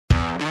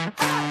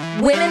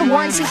Women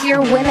Want to Hear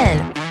Women,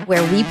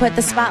 where we put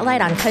the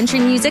spotlight on country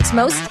music's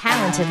most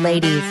talented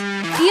ladies.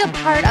 Be a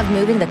part of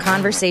moving the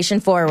conversation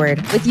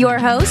forward with your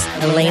host,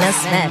 Elaina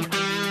Smith.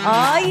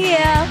 Oh,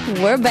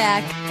 yeah, we're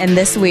back. And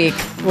this week,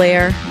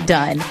 Clare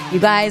Dunn. You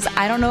guys,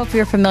 I don't know if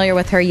you're familiar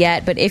with her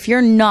yet, but if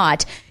you're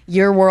not,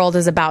 your world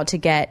is about to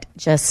get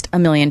just a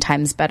million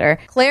times better.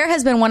 Clare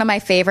has been one of my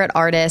favorite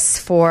artists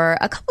for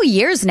a couple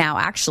years now,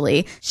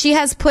 actually. She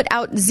has put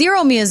out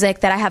zero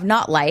music that I have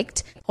not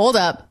liked. Hold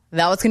up.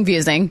 That was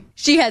confusing.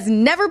 She has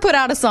never put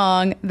out a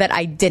song that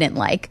I didn't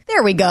like.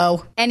 There we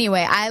go.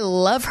 Anyway, I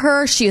love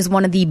her. She is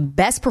one of the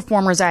best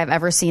performers I've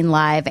ever seen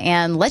live.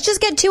 And let's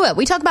just get to it.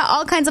 We talk about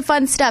all kinds of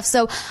fun stuff.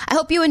 So I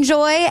hope you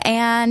enjoy.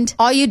 And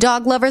all you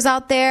dog lovers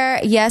out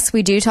there, yes,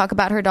 we do talk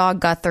about her dog,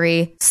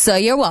 Guthrie. So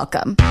you're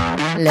welcome.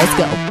 Let's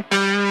go.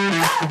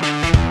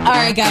 All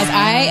right, guys,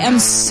 I am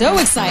so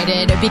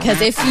excited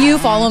because if you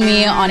follow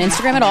me on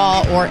Instagram at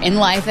all or in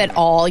life at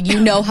all, you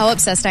know how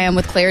obsessed I am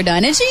with Clare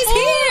Dunn, and she's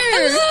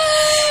here.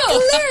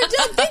 Clare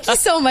Dunn, thank you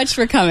so much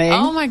for coming.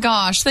 Oh my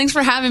gosh, thanks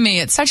for having me.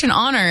 It's such an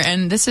honor,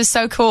 and this is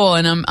so cool,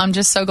 and I'm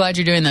just so glad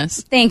you're doing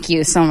this. Thank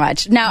you so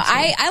much. Now,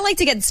 I like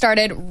to get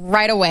started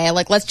right away.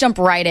 Like, let's jump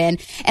right in,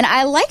 and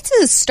I like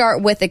to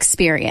start with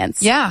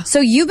experience. Yeah. So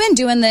you've been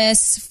doing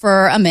this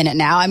for a minute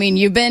now. I mean,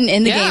 you've been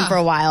in the game for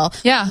a while.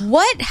 Yeah.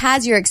 What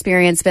has your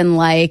experience been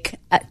like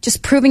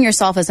just proving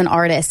yourself as an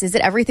artist? Is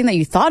it everything that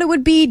you thought it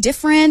would be,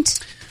 different?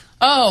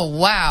 Oh,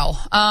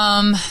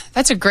 wow.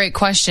 That's a great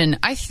question.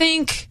 I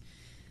think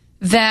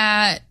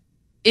that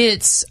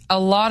it's a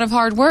lot of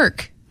hard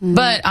work,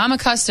 but I'm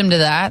accustomed to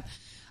that.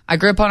 I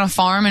grew up on a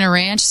farm and a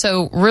ranch,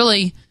 so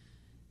really,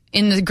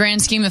 in the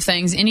grand scheme of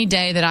things, any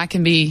day that I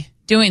can be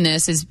doing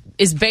this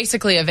is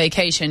basically a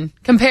vacation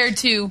compared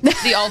to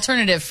the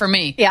alternative for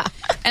me. Yeah.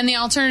 And the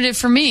alternative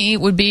for me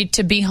would be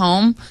to be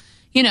home,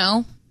 you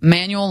know,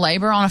 manual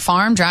labor on a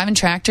farm, driving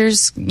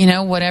tractors, you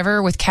know,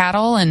 whatever, with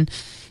cattle. And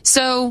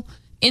so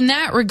in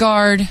that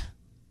regard,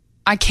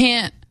 I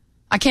can't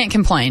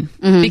complain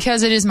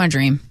because it is my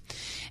dream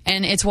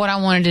and it's what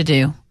I wanted to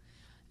do.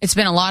 It's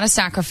been a lot of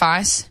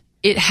sacrifice.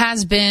 It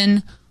has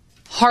been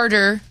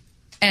harder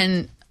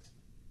and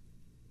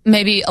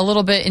maybe a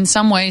little bit in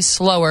some ways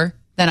slower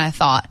than I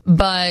thought.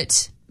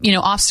 But, you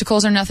know,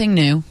 obstacles are nothing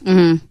new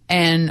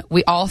and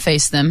we all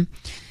face them.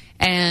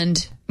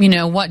 And, you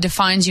know, what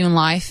defines you in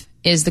life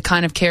is the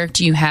kind of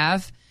character you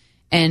have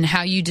and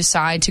how you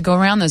decide to go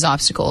around those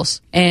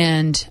obstacles.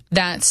 And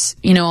that's,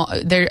 you know,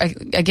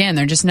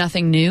 they're just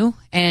nothing new.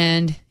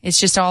 And it's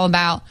just all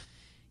about,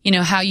 you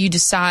know, how you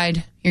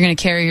decide you're going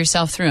to carry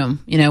yourself through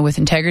them, you know, with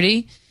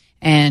integrity.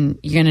 And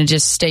you're going to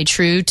just stay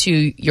true to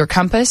your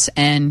compass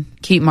and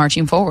keep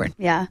marching forward.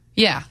 Yeah.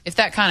 Yeah, if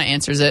that kind of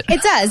answers it.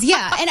 It does,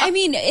 yeah. And I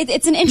mean,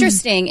 it's an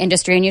interesting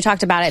industry, and you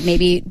talked about it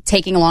maybe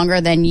taking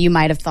longer than you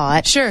might have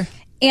thought. Sure.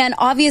 And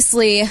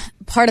obviously,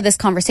 part of this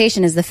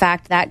conversation is the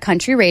fact that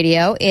country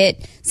radio,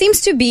 it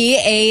seems to be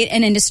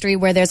an industry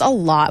where there's a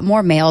lot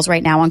more males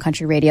right now on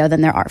country radio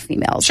than there are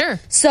females. Sure.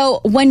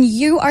 So when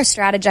you are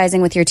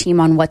strategizing with your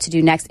team on what to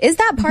do next, is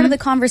that part of the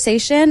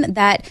conversation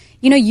that,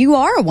 you know, you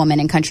are a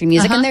woman in country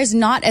music and there's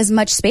not as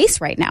much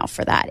space right now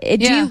for that?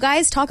 Do you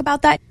guys talk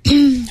about that?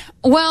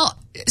 Well,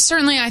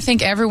 certainly I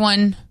think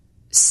everyone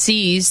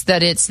sees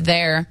that it's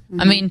there.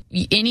 I mean,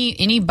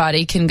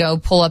 anybody can go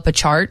pull up a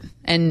chart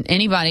and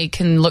anybody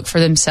can look for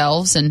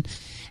themselves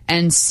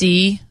and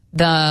see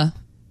the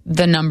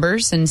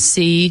numbers and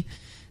see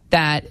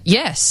that,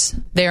 yes,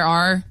 there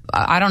are,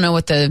 I don't know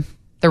what the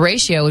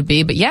ratio would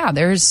be, but yeah,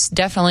 there's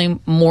definitely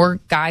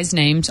more guys'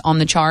 names on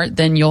the chart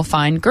than you'll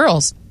find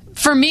girls.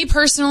 For me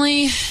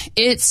personally,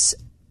 it's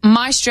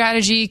my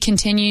strategy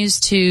continues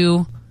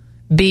to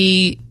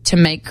be to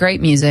make great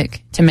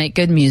music, to make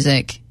good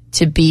music,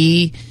 to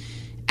be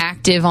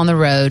active on the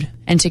road,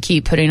 and to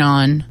keep putting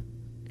on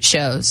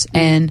shows,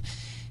 and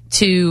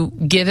to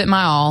give it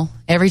my all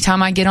every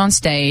time I get on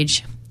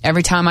stage,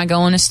 every time I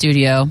go in a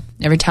studio,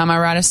 every time I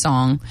write a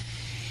song.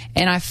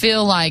 And I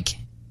feel like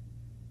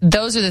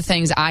those are the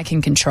things I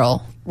can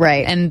control.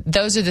 Right. And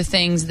those are the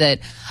things that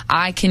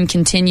I can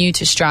continue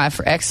to strive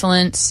for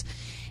excellence,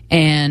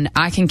 and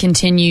I can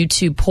continue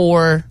to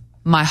pour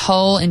my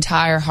whole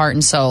entire heart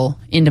and soul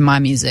into my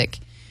music.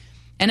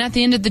 And at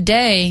the end of the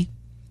day,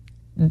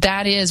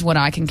 that is what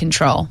I can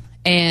control.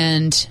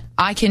 And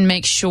I can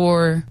make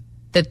sure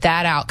that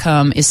that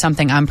outcome is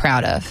something I'm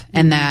proud of.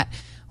 And that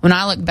when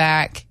I look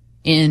back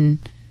in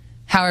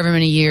however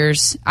many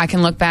years, I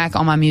can look back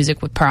on my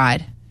music with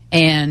pride.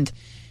 And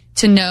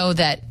to know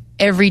that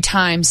every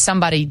time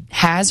somebody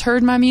has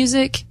heard my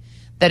music,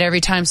 that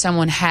every time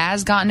someone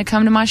has gotten to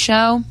come to my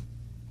show,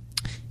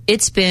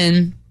 it's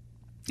been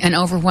an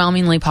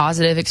overwhelmingly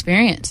positive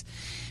experience.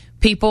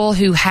 People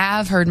who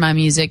have heard my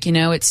music, you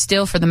know, it's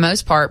still for the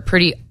most part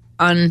pretty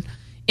in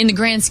the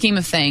grand scheme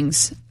of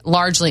things,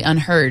 largely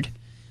unheard.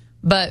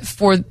 But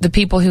for the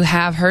people who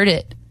have heard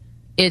it,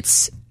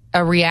 it's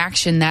a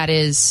reaction that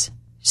is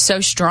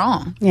so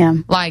strong. Yeah.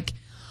 Like,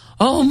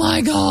 oh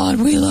my God,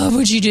 we love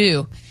what you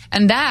do.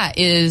 And that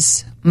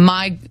is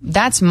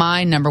that's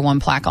my number one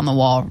plaque on the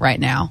wall right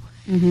now.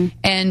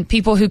 And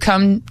people who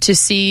come to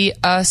see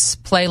us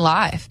play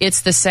live,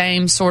 it's the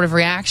same sort of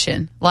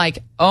reaction.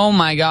 Like, oh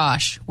my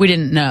gosh, we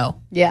didn't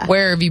know. Yeah.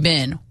 Where have you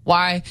been?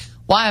 Why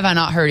have I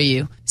not heard of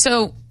you?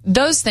 So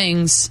those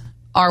things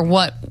are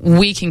what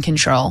we can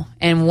control,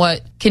 and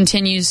what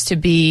continues to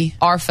be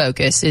our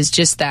focus is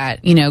just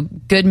that,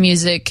 good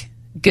music,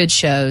 good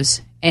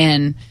shows,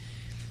 and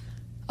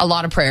a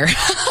lot of prayer.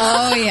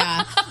 Oh,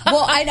 yeah.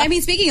 Well, I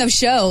mean, speaking of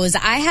shows,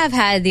 I have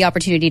had the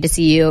opportunity to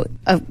see you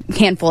a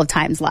handful of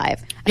times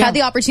live. I've had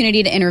the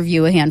opportunity to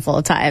interview a handful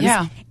of times.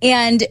 Yeah.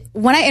 And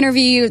when I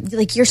interview you,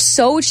 like, you're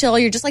so chill.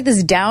 You're just like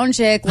this down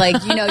chick. Like,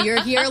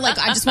 you're here, like,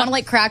 I just want to,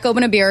 like, crack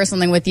open a beer or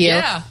something with you.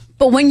 Yeah.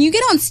 But when you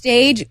get on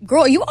stage,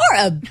 girl, you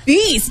are a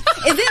beast.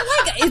 Is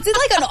it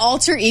like an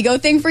alter ego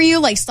thing for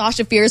you, like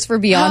Sasha Fierce for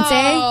Beyonce?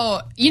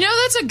 Oh,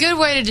 that's a good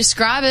way to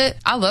describe it.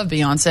 I love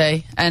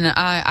Beyonce, and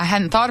I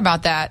hadn't thought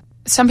about that.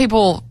 Some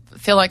people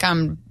feel like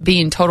I'm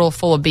being total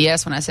full of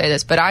BS when I say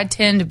this, but I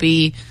tend to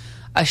be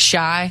a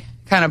shy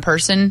kind of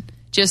person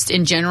just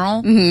in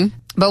general. Mm-hmm.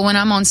 But when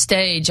I'm on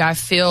stage, I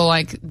feel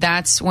like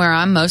that's where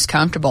I'm most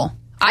comfortable.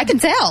 I can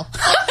tell.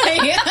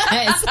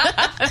 Yes.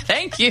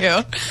 Thank you.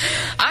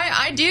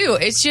 I do.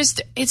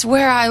 It's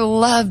where I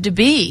love to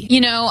be.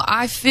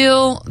 I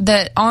feel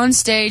that on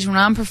stage when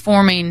I'm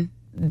performing,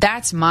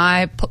 that's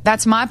my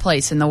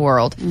place in the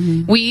world.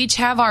 Mm-hmm. We each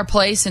have our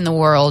place in the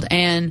world,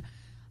 and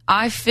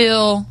I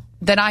feel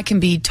that I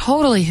can be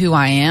totally who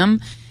I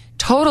am,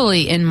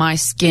 totally in my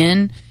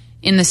skin,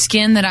 in the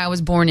skin that I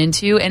was born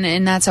into,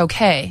 and that's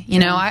okay.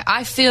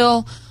 I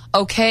feel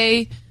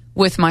okay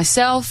with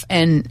myself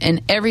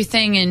and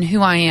everything and who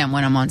I am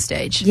when I'm on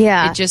stage.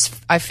 Yeah.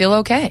 I feel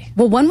okay.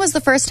 Well, when was the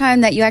first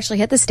time that you actually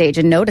hit the stage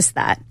and noticed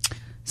that?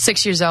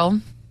 6 years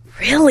old.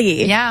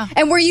 Really? Yeah.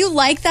 And were you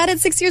like that at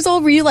 6 years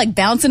old? Were you like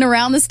bouncing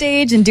around the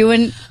stage and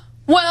doing...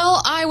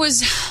 Well, I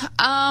was,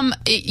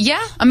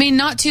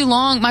 not too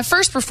long. My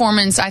first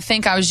performance, I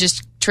think I was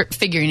just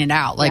figuring it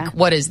out. Like,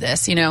 what is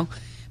this,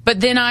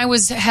 But then I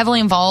was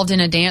heavily involved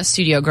in a dance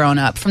studio growing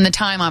up from the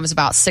time I was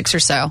about 6 or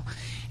so.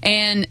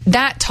 And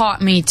that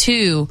taught me,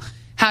 too,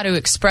 how to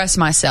express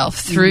myself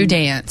through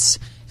dance,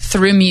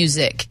 through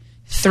music,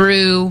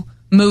 through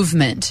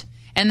movement.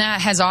 And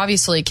that has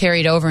obviously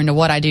carried over into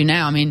what I do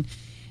now. I mean,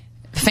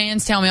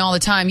 fans tell me all the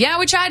time, yeah,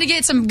 we tried to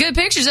get some good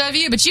pictures of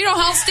you, but you don't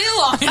hold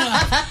still long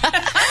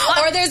enough.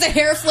 Or there's a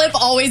hair flip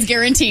always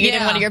guaranteed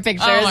in one of your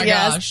pictures. Oh, my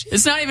gosh.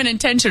 It's not even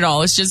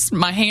intentional. It's just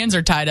my hands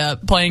are tied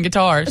up playing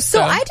guitar.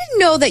 So I didn't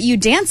know that you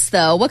danced,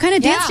 though. What kind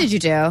of dance did you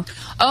do?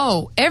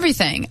 Oh,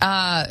 everything.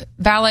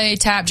 Ballet,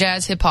 tap,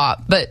 jazz,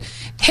 hip-hop. But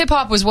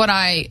hip-hop was what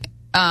I...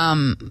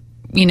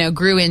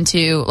 grew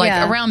into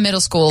around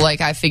middle school.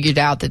 Like, I figured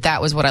out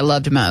that was what I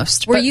loved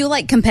most. Were you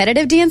like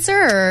competitive dancer?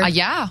 Or?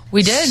 Yeah,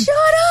 we did. Shut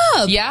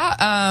up. Yeah.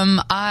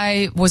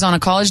 I was on a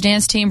college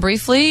dance team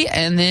briefly.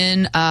 And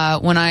then,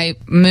 when I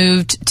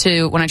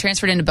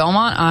transferred into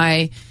Belmont,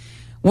 I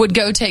would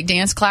go take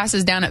dance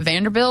classes down at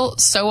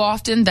Vanderbilt so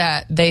often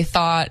that they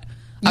thought,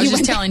 I was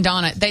just telling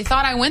Donna, they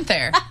thought I went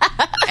there.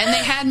 And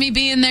they had me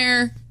be in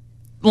their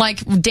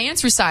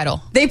dance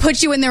recital. They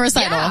put you in their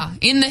recital? Yeah,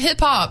 in the hip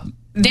hop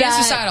dance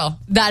recital.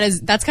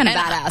 That's kind of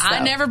badass, though. I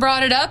never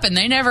brought it up, and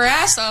they never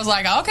asked. So I was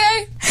like,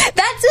 okay.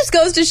 That just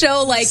goes to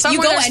show,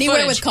 you go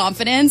anywhere footage. with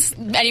confidence,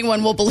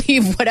 anyone will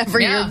believe whatever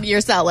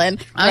you're selling.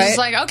 I was just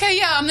like, okay,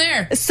 yeah, I'm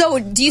there. So,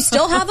 do you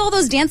still have all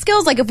those dance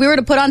skills? Like, if we were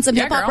to put on some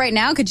hip hop right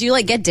now, could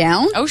you get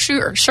down? Oh,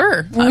 sure.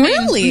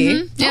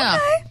 Really? Yeah.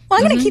 Okay. Well,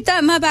 I'm going to keep that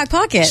in my back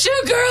pocket.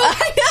 Shoot, girl.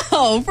 I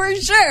know, for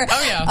sure.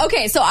 Oh, yeah.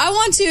 Okay, so I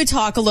want to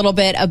talk a little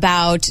bit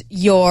about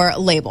your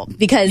label,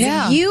 because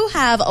you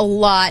have a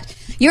lot...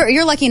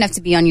 You're lucky enough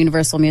to be on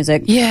Universal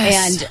Music.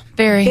 Yes, and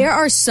very. There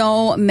are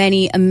so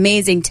many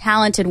amazing,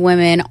 talented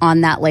women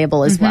on that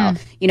label as well.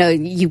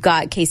 You've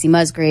got Casey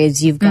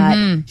Musgraves, you've got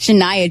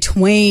Shania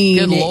Twain.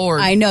 Good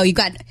Lord. I know. You've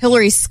got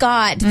Hillary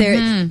Scott.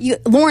 Lauren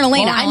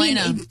Elaina. I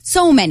mean,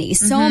 so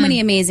many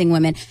amazing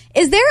women.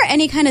 Is there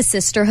any kind of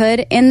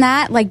sisterhood in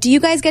that? Like, do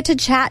you guys get to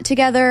chat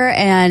together,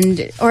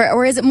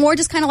 or is it more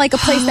just kind of like a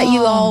place that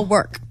you all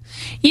work?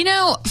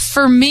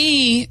 For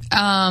me,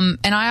 and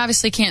I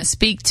obviously can't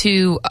speak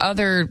to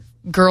other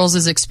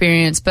girls'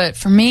 experience, but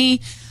for me,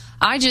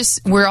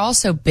 we're all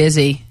so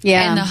busy.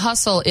 Yeah. And the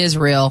hustle is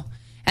real.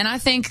 And I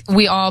think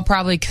we all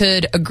probably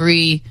could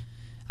agree.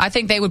 I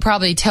think they would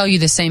probably tell you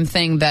the same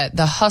thing, that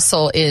the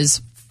hustle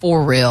is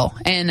for real.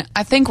 And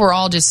I think we're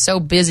all just so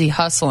busy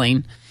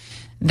hustling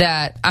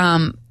that,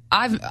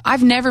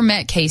 I've never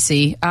met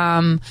Casey.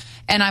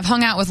 And I've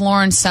hung out with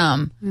Lauren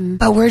some,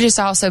 but we're just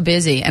all so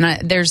busy.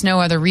 And there's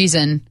no other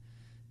reason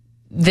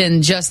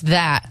than just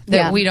that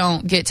we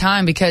don't get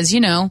time, because,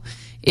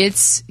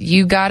 it's,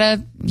 you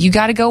gotta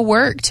go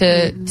work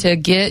to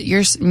get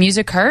your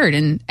music heard.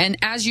 And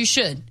as you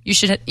should,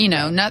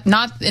 not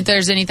that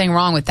there's anything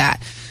wrong with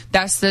that.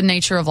 That's the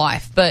nature of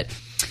life. But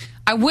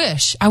I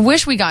wish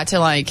we got to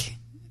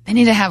they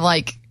need to have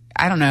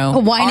I don't know, a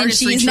wine and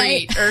artist cheese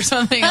retreat night or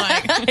something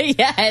like.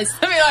 Yes.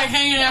 I'd be like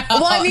hanging out.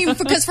 Well, I mean,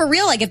 because for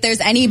real, like if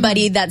there's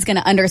anybody that's going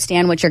to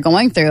understand what you're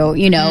going through,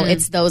 you know,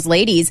 it's those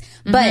ladies.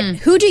 But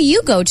who do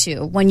you go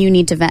to when you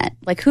need to vent?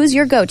 Like, who's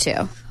your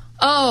go-to?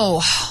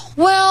 Oh,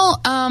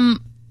 well,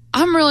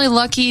 I'm really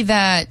lucky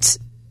that,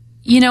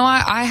 you know,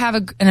 I have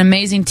an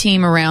amazing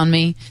team around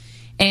me.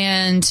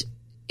 And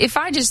if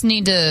I just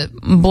need to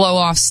blow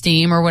off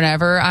steam or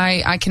whatever,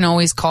 I can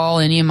always call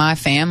any of my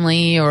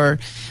family or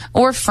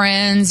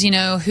friends, you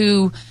know,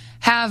 who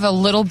have a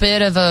little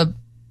bit of a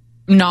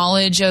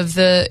knowledge of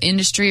the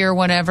industry or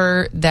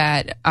whatever,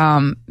 that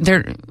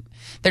they're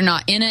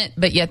not in it,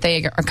 but yet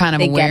they are kind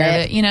of aware of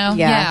it, you know?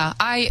 Yeah.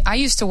 I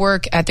used to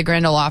work at the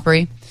Grand Ole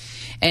Opry,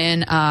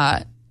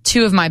 and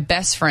two of my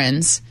best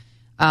friends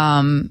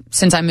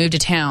since I moved to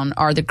town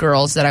are the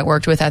girls that I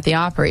worked with at the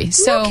Opry.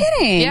 So, no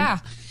kidding. Yeah.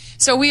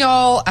 So we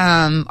all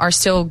are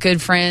still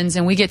good friends,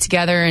 and we get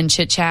together and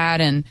chit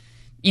chat, and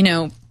you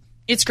know,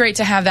 it's great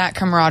to have that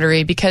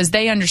camaraderie because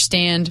they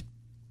understand.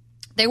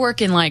 They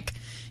work in like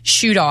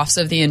shoot-offs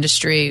of the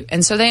industry,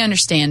 and so they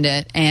understand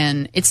it,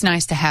 and it's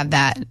nice to have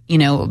that, you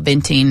know,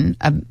 venting,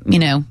 you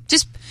know,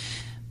 just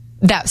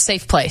that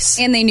safe place.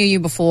 And they knew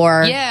you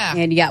before. Yeah.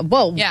 And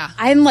whoa. Yeah.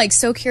 I'm like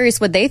so curious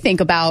what they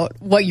think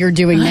about what you're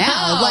doing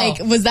now. Oh. Like,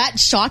 was that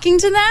shocking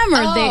to them,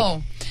 or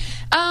they?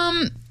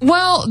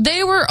 Well,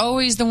 they were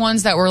always the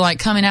ones that were like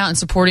coming out and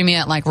supporting me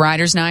at like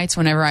writers' nights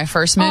whenever I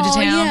first moved to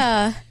town.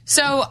 Yeah.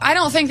 So I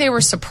don't think they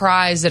were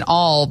surprised at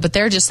all, but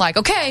they're just like,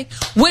 okay,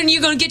 when are you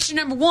going to get your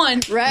number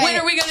one? Right. When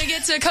are we going to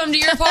get to come to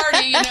your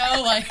party? You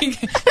know, like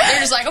they're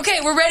just like, okay,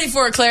 we're ready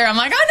for it, Claire. I'm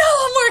like, I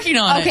know, I'm working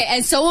on it. Okay,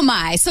 and so am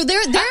I. So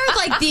there are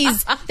like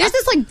these. There's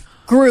this like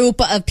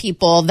group of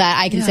people that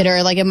I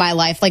consider like in my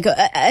life, like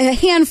a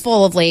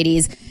handful of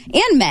ladies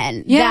and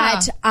men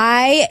that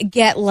I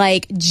get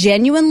like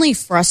genuinely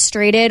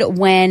frustrated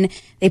when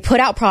they put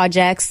out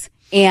projects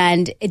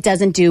and it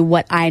doesn't do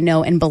what I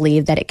know and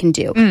believe that it can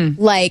do.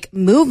 Like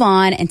Move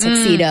On and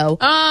Tuxedo.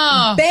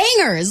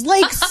 Bangers.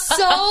 Like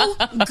so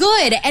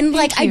good. And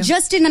like I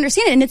just didn't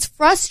understand it. And it's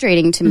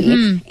frustrating to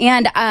me.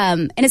 And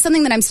it's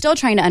something that I'm still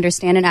trying to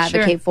understand and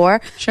advocate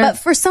for. Sure. But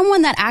for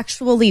someone that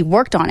actually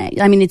worked on it,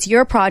 I mean, it's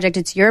your project,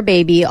 it's your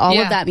baby, all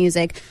of that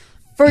music.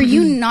 For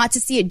you not to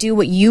see it do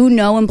what you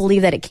know and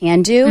believe that it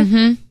can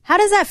do, how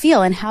does that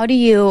feel? And how do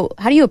you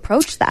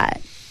approach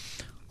that?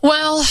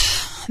 Well,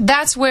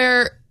 that's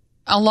where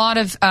a lot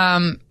of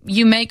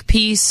you make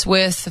peace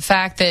with the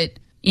fact that,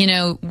 you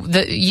know,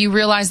 you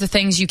realize the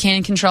things you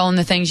can control and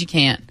the things you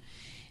can't.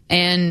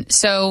 And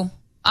so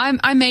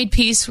I made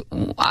peace,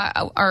 or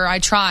I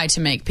try to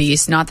make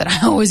peace, not that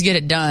I always get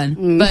it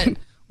done, but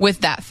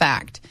with that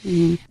fact.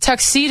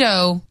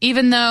 Tuxedo,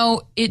 even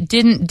though it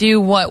didn't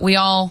do what we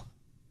all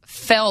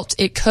felt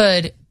it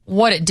could,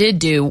 what it did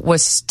do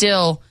was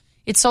still,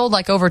 it sold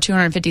like over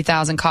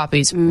 250,000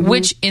 copies,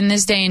 which in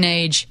this day and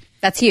age,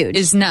 that's huge,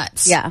 is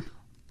nuts. Yeah.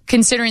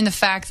 Considering the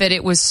fact that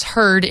it was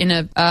heard in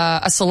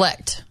a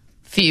select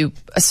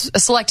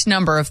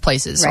number of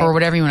places, or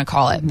whatever you want to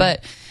call it.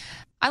 But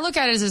I look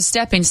at it as a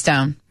stepping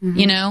stone,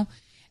 you know,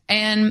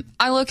 and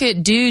I look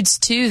at dudes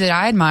too that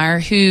I admire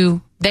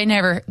who they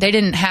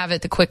didn't have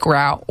it the quick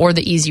route or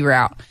the easy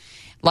route,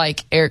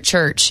 like Eric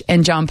Church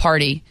and John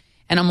Party.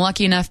 And I'm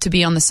lucky enough to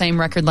be on the same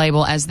record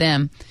label as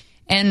them.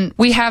 And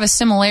we have a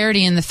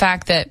similarity in the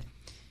fact that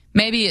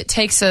maybe it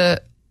takes a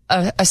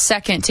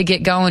second to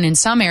get going in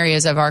some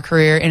areas of our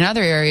career, and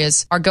other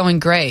areas are going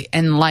great.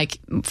 And like,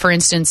 for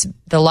instance,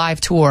 the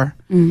live tour.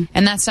 And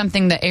that's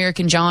something that Eric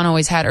and John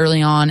always had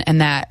early on,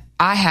 and that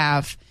I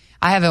have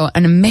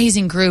an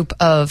amazing group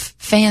of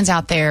fans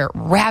out there,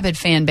 rabid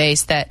fan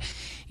base that,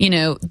 you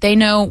know, they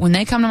know when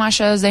they come to my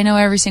shows, they know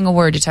every single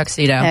word to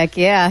Tuxedo. Heck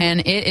yeah.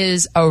 And it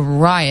is a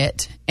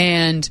riot.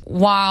 And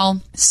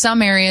while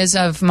some areas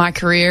of my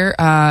career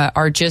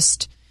are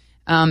just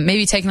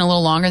maybe taking a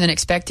little longer than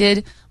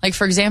expected, like,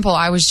 for example,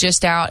 I was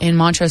just out in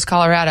Montrose,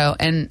 Colorado,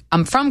 and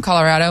I'm from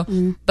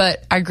Colorado,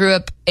 but I grew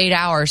up 8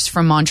 hours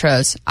from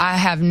Montrose. I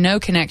have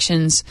no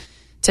connections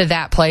to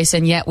that place,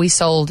 and yet we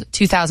sold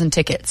 2,000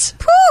 tickets.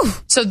 Whew.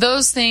 So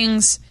those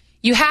things,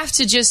 you have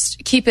to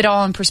just keep it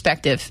all in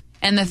perspective.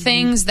 And the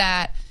things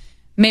that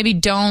maybe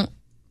don't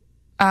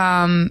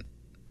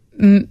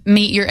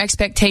meet your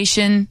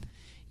expectation,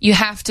 you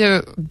have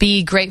to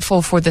be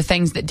grateful for the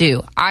things that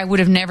do. I would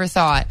have never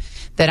thought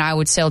that I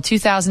would sell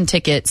 2,000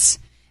 tickets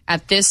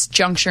at this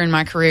juncture in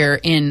my career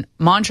in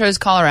Montrose,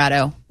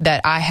 Colorado,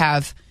 that I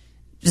have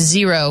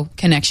zero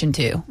connection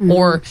to,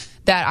 or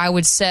that I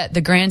would set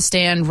the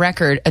grandstand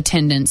record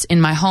attendance in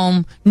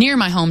my near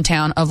my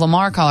hometown of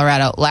Lamar,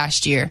 Colorado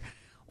last year,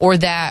 or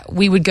that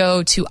we would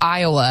go to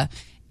Iowa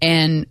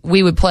and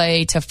we would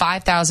play to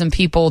 5,000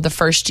 people the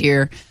first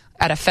year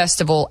at a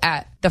festival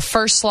at the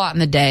first slot in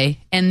the day.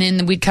 And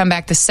then we'd come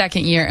back the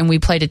second year and we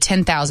play to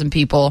 10,000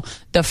 people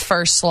the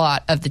first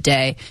slot of the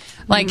day.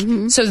 Like,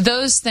 so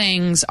those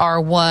things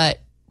are what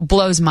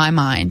blows my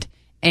mind.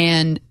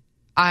 And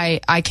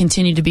I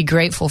continue to be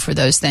grateful for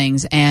those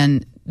things.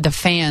 And the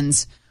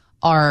fans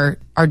are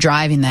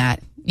driving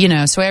that, you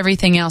know, so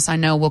everything else I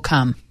know will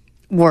come.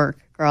 Work,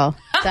 girl.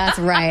 That's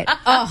right.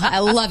 Oh, I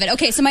love it.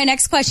 Okay, so my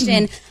next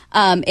question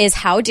is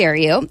how dare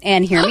you?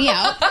 And hear me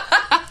out.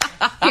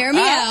 Hear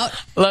me out.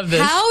 Love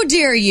this. How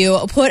dare you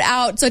put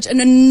out such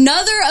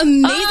another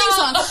amazing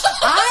song?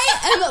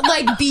 I am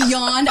like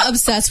beyond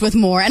obsessed with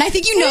More. And I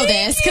think you know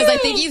this because I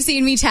think you've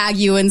seen me tag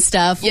you and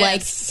stuff.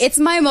 Yes. Like, it's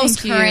my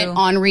most current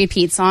on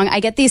repeat song. I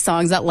get these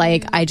songs that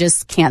like I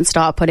just can't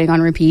stop putting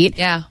on repeat.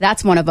 Yeah.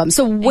 That's one of them.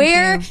 So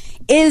where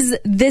is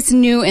this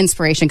new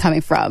inspiration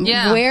coming from?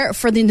 Yeah. Where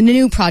for the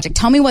new project?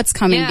 Tell me what's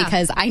coming Yeah.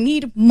 because I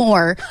need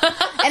more.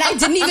 And I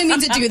didn't even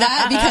mean to do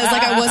that because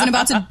like I wasn't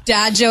about to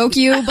dad joke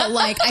you, but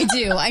like I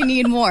do. I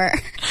need more.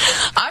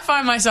 I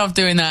find myself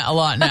doing that a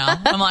lot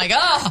now. I'm like,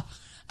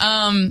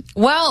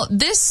 well,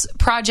 this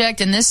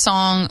project and this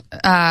song,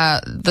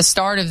 the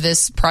start of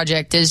this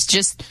project is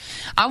just,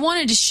 I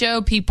wanted to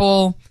show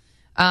people,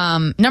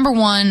 number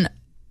one,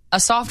 a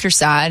softer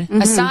side,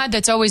 a side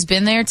that's always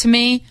been there to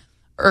me,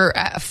 or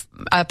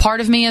a part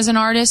of me as an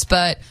artist,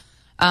 but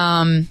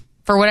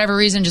for whatever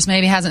reason, just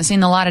maybe hasn't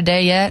seen the light of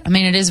day yet. I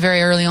mean, it is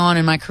very early on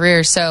in my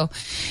career, so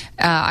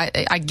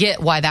I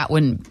get why that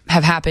wouldn't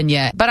have happened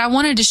yet. But I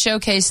wanted to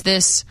showcase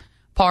this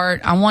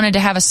part. I wanted to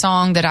have a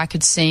song that I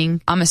could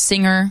sing. I'm a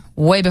singer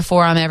way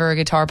before I'm ever a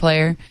guitar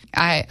player.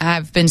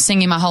 I've been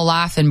singing my whole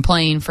life and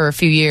playing for a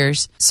few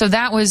years, so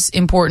that was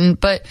important.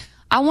 But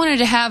I wanted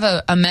to have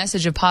a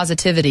message of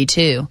positivity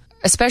too,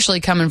 especially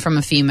coming from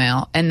a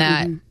female, and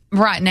that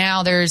right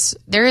now there is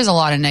a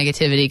lot of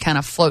negativity kind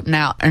of floating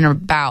out and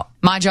about.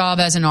 My job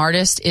as an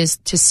artist is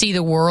to see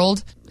the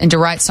world and to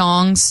write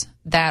songs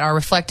that are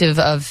reflective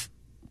of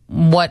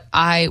what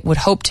I would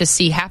hope to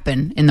see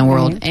happen in the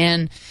world.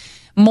 And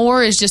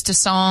More is just a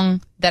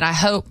song that I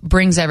hope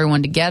brings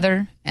everyone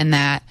together, and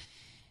that,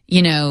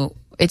 you know,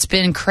 it's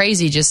been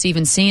crazy just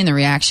even seeing the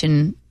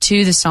reaction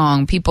to the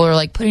song. People are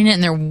like putting it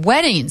in their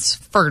weddings,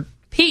 for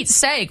Pete's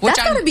sake. Which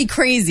That's gotta be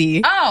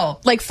crazy.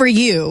 Oh, Like for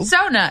you.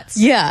 so nuts.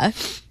 Yeah.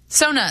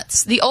 So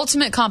nuts. The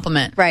ultimate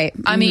compliment. Right.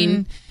 I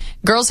mean,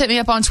 girls hit me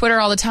up on Twitter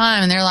all the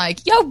time and they're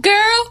like, yo,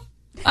 girl,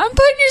 I'm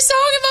putting your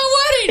song in my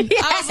wedding.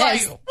 Yes. I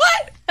was like,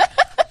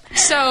 what?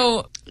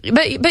 So,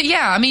 but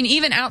yeah, I mean,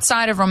 even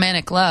outside of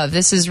romantic love,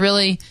 this is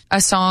really a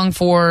song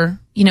for,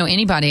 you know,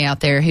 anybody out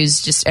there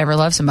who's just ever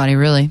loved somebody,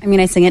 really. I mean,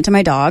 I sing it to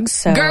my dogs,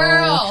 so.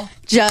 Girl!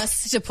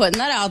 Just putting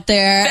that out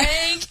there.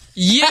 Thank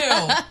you.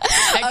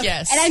 Heck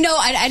yes. And I know,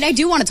 and I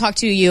do want to talk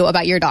to you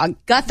about your dog,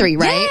 Guthrie,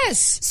 right?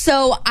 Yes.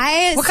 So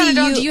What kind of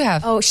dog do you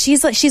have? Oh,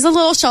 she's a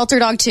little shelter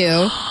dog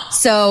too.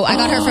 So I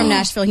got her from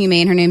Nashville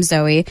Humane. Her name's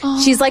Zoe.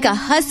 She's like a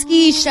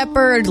husky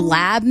shepherd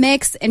lab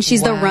mix, and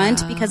she's the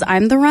runt because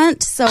I'm the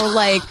runt. So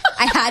like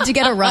I had to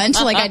get a runt.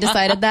 Like I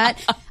decided that.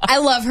 I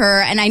love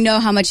her, and I know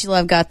how much you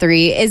love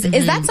Guthrie. Is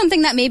that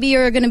something that maybe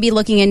you're going to be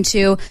looking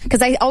into?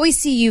 Because I always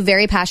see you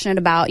very passionate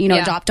about, you know,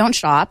 adopt, don't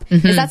shop.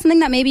 Is that something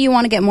that maybe you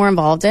want to get more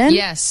involved in?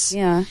 Yes.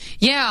 Yeah.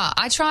 Yeah.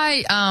 I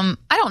try. I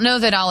don't know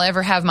that I'll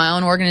ever have my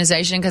own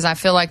organization because I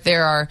feel like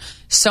there are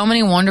so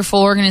many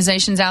wonderful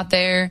organizations out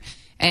there.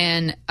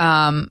 And,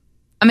 I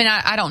mean,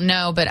 I don't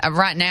know, but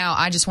right now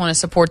I just want to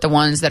support the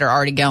ones that are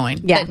already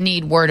going, that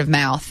need word of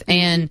mouth.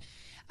 And,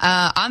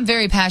 I'm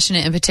very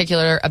passionate in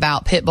particular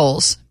about pit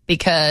bulls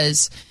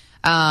because,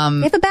 they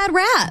have a bad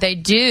rap. they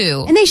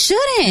do. And they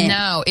shouldn't.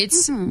 No,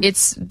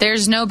 it's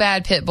there's no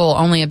bad pit bull,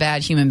 only a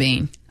bad human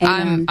being.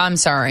 I'm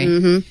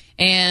sorry.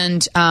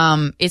 And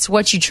it's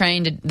what you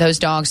train those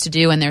dogs to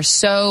do, and they're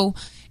so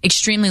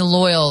extremely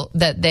loyal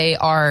that they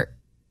are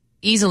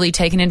easily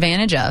taken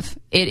advantage of.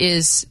 It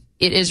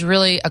is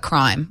really a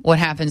crime what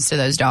happens to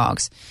those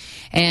dogs.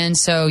 And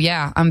so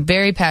yeah, I'm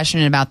very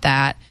passionate about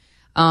that.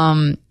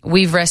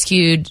 We've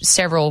rescued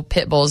several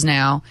pit bulls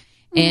now.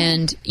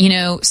 And, you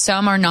know,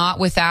 some are not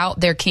without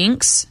their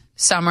kinks.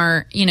 Some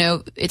are, you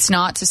know, it's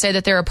not to say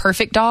that they're a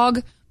perfect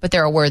dog, but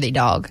they're a worthy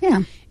dog.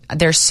 Yeah.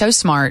 They're so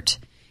smart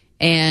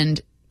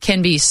and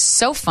can be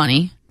so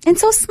funny. And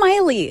so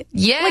smiley.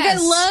 Yes. Like,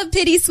 I love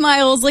pity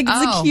smiles. Like,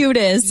 it's the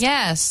cutest.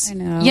 Yes. I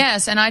know.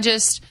 Yes. And I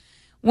just,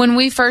 when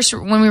we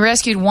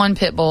rescued one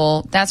pit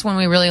bull, that's when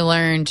we really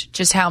learned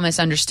just how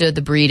misunderstood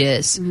the breed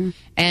is.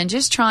 And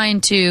just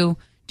trying to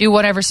do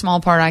whatever small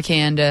part I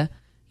can to,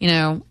 you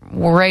know,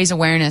 raise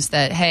awareness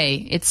that, hey,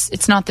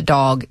 it's not the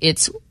dog,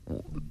 it's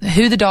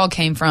who the dog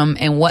came from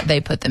and what they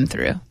put them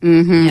through.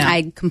 Yeah.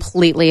 I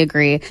completely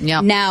agree.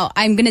 Yep. Now,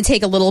 I'm going to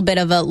take a little bit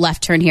of a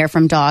left turn here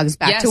from dogs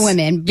back to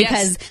women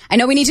because I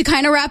know we need to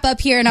kind of wrap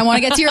up here and I want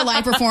to get to your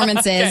live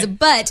performances.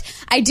 But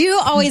I do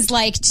always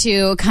like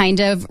to kind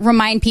of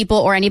remind people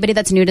or anybody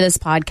that's new to this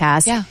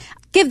podcast.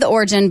 Give the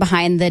origin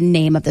behind the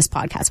name of this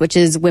podcast, which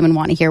is Women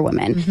Want to Hear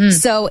Women.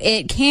 So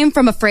it came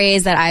from a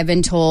phrase that I've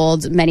been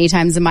told many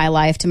times in my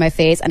life to my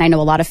face, and I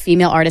know a lot of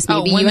female artists,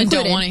 maybe you included.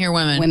 Women don't want to hear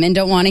women. Women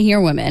don't want to hear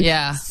women.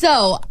 Yeah.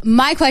 So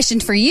my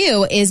question for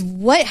you is,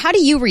 how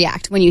do you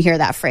react when you hear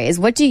that phrase?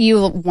 What do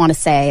you want to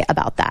say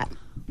about that?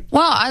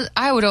 Well,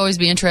 I would always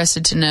be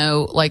interested to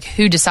know, like,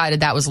 who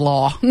decided that was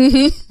law?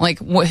 Like,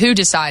 who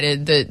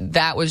decided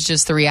that was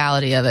just the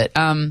reality of it?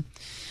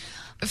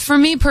 For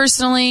me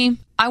personally,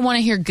 I want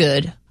to hear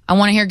good. I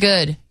want to hear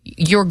good.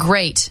 You're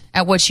great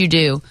at what you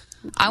do.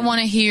 I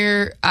want to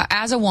hear,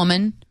 as a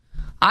woman,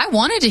 I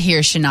wanted to hear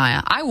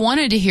Shania. I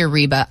wanted to hear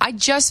Reba. I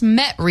just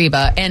met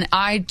Reba, and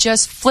I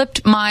just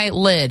flipped my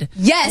lid.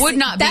 Yes. Would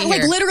not be that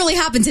here. literally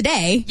happened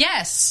today.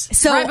 Yes.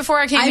 So right before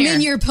I came I'm here.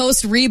 in your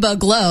post-Reba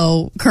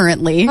glow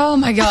currently. Oh,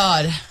 my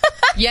God.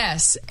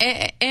 Yes.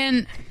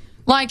 And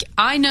like,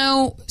 I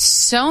know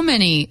so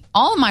many,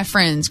 all of my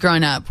friends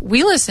growing up,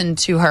 we listened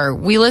to her.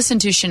 We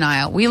listened to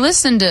Shania. We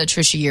listened to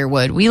Trisha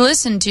Yearwood. We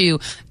listened to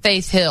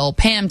Faith Hill,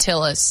 Pam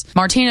Tillis,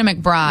 Martina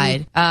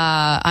McBride.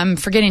 I'm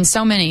forgetting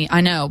so many,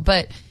 I know.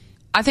 But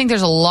I think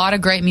there's a lot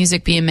of great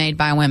music being made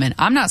by women.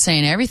 I'm not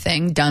saying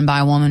everything done by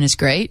a woman is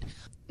great.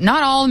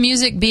 Not all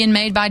music being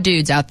made by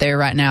dudes out there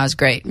right now is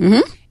great.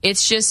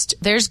 It's just,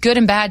 there's good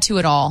and bad to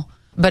it all.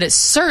 But it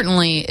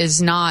certainly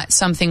is not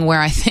something where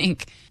I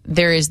think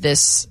there is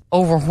this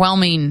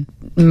overwhelming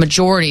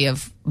majority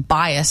of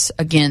bias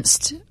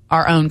against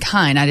our own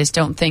kind. I just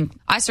don't think,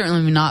 I certainly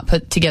am not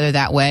put together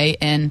that way.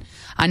 And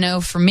I know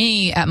for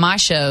me at my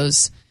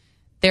shows,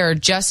 there are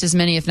just as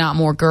many, if not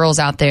more, girls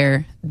out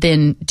there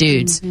than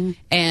dudes.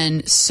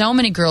 And so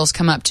many girls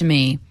come up to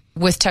me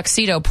with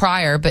Tuxedo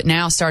prior, but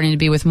now starting to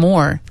be with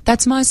more.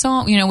 That's my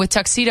song. You know, with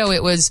Tuxedo,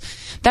 it was,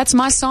 that's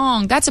my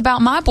song. That's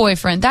about my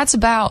boyfriend. That's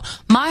about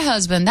my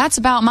husband. That's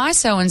about my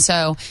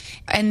so-and-so.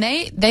 And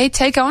they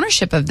take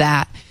ownership of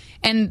that.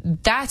 And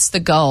that's the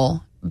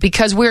goal,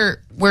 because we're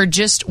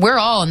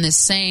all in this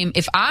same,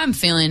 if I'm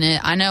feeling it,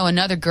 I know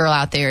another girl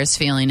out there is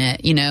feeling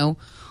it, you know,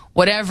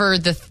 whatever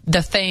the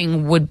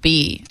thing would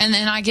be. And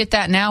then I get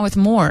that now with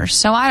more.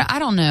 So I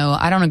don't know.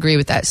 I don't agree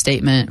with that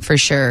statement for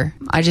sure.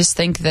 I just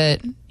think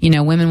that, you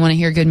know, women want to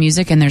hear good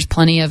music, and there's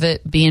plenty of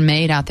it being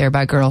made out there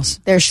by girls.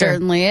 There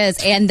certainly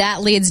is. And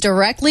that leads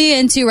directly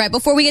into, right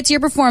before we get to your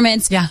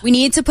performance, we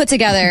need to put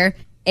together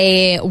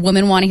a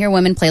Women Want to Hear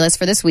Women playlist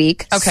for this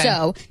week. Okay.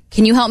 So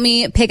can you help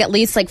me pick at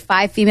least like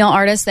 5 female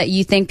artists that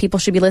you think people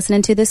should be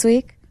listening to this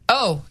week?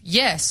 Oh,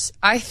 yes.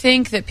 I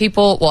think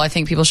people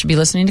should be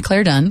listening to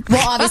Clare Dunn.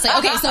 Well, obviously.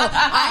 Okay, so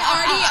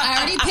I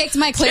already picked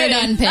my Clare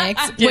Dunn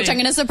picks, which I'm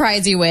going to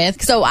surprise you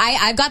with. So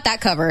I've got that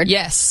covered.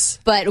 Yes.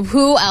 But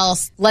who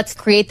else? Let's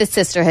create the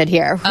sisterhood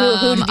here. Who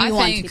do you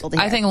want people to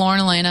hear? I think Lauren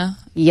Elaina.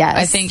 Yes.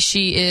 I think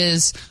she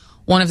is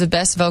one of the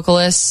best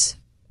vocalists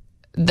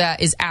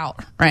that is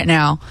out right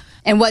now.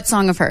 And what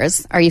song of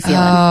hers are you feeling?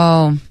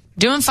 Oh,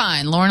 Doing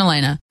Fine, Lauren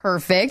Elaina.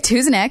 Perfect.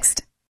 Who's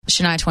next?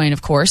 Shania Twain,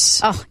 of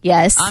course. Oh,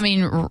 yes. I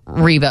mean,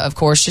 Reba, of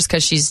course, just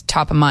because she's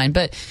top of mind.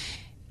 But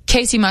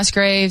Casey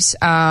Musgraves,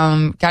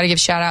 got to give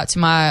shout out to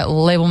my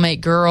label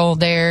mate girl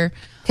there.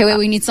 Okay, wait,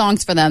 we need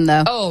songs for them,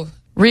 though. Oh,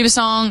 Reba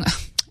song,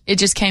 it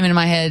just came into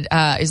my head.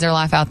 Is There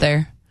Life Out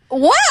There?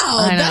 Wow,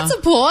 that's a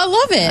pull. I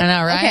love it. I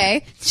know, right?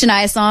 Okay.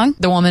 Shania song?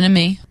 The Woman in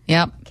Me.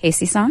 Yep.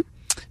 Casey song?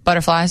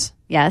 Butterflies.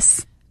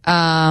 Yes.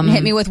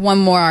 Hit me with one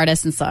more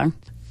artist and song.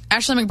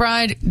 Ashley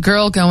McBride,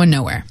 Girl Going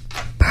Nowhere.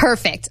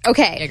 Perfect.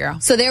 Okay. Yeah, girl.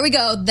 So there we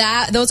go.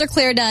 Those are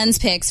Clare Dunn's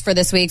picks for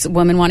this week's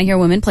Women Want to Hear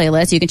Women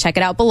playlist. You can check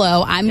it out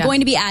below. I'm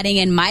going to be adding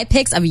in my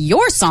picks of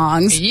your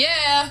songs.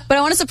 Yeah. But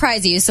I want to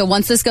surprise you. So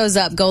once this goes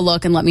up, go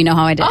look and let me know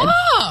how I did.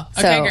 Oh,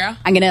 okay, so girl.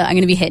 I'm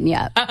gonna be hitting you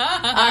up. All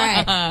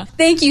right.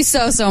 Thank you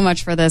so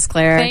much for this,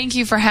 Clare. Thank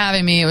you for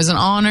having me. It was an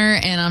honor,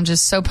 and I'm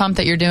just so pumped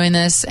that you're doing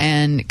this.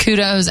 And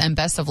kudos and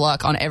best of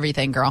luck on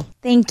everything, girl.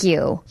 Thank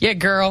you. Yeah,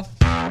 girl.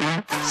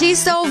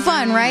 She's so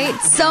fun, right?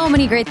 So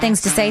many great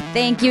things to say.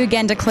 Thank you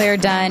again to Clare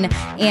Dunn.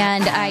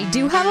 And I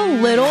do have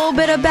a little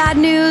bit of bad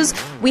news.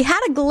 We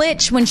had a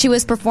glitch when she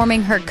was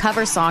performing her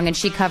cover song, and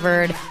she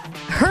covered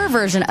her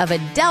version of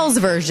Adele's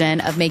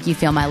version of Make You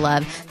Feel My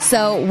Love.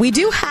 So we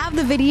do have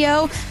the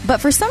video, but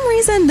for some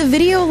reason the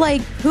video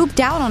pooped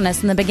out on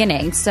us in the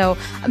beginning. So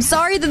I'm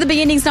sorry that the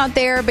beginning's not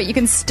there, but you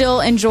can still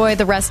enjoy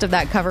the rest of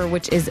that cover,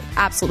 which is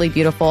absolutely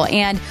beautiful.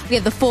 And we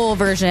have the full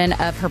version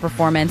of her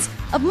performance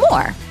of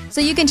More. So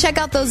you can check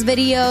out those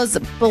videos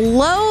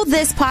below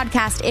this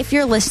podcast if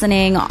you're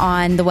listening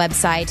on the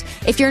website.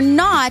 If you're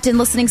not and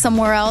listening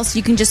somewhere else,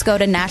 you can just go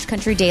to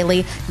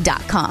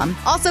NashCountryDaily.com.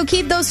 Also,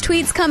 keep those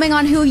tweets coming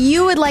on who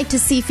you would like to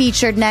see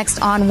featured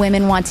next on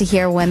Women Want to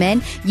Hear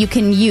Women. You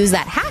can use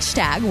that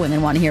hashtag,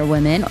 Women Want to Hear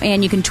Women,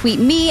 and you can tweet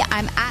me.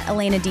 I'm at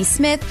Elaina D.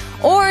 Smith,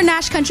 or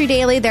Nash Country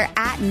Daily. They're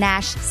at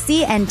Nash,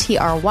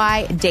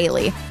 CNTRY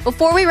Daily.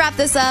 Before we wrap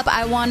this up,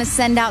 I want to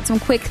send out some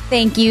quick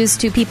thank yous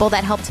to people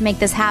that helped to make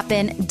this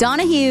happen.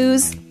 Donna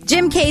Hughes,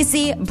 Jim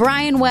Casey,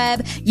 Brian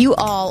Webb, you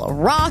all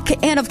rock.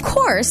 And of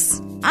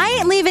course, I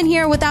ain't leaving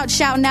here without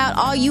shouting out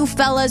all you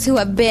fellas who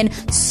have been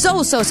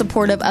so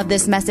supportive of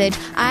this message.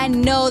 I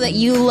know that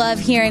you love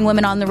hearing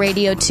women on the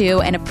radio too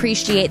and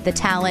appreciate the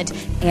talent,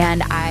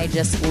 and I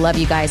just love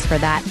you guys for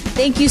that.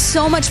 Thank you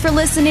so much for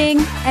listening,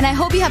 and I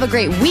hope you have a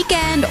great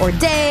weekend or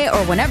day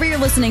or whenever you're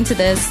listening to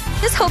this.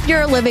 Just hope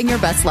you're living your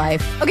best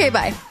life. Okay,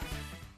 bye.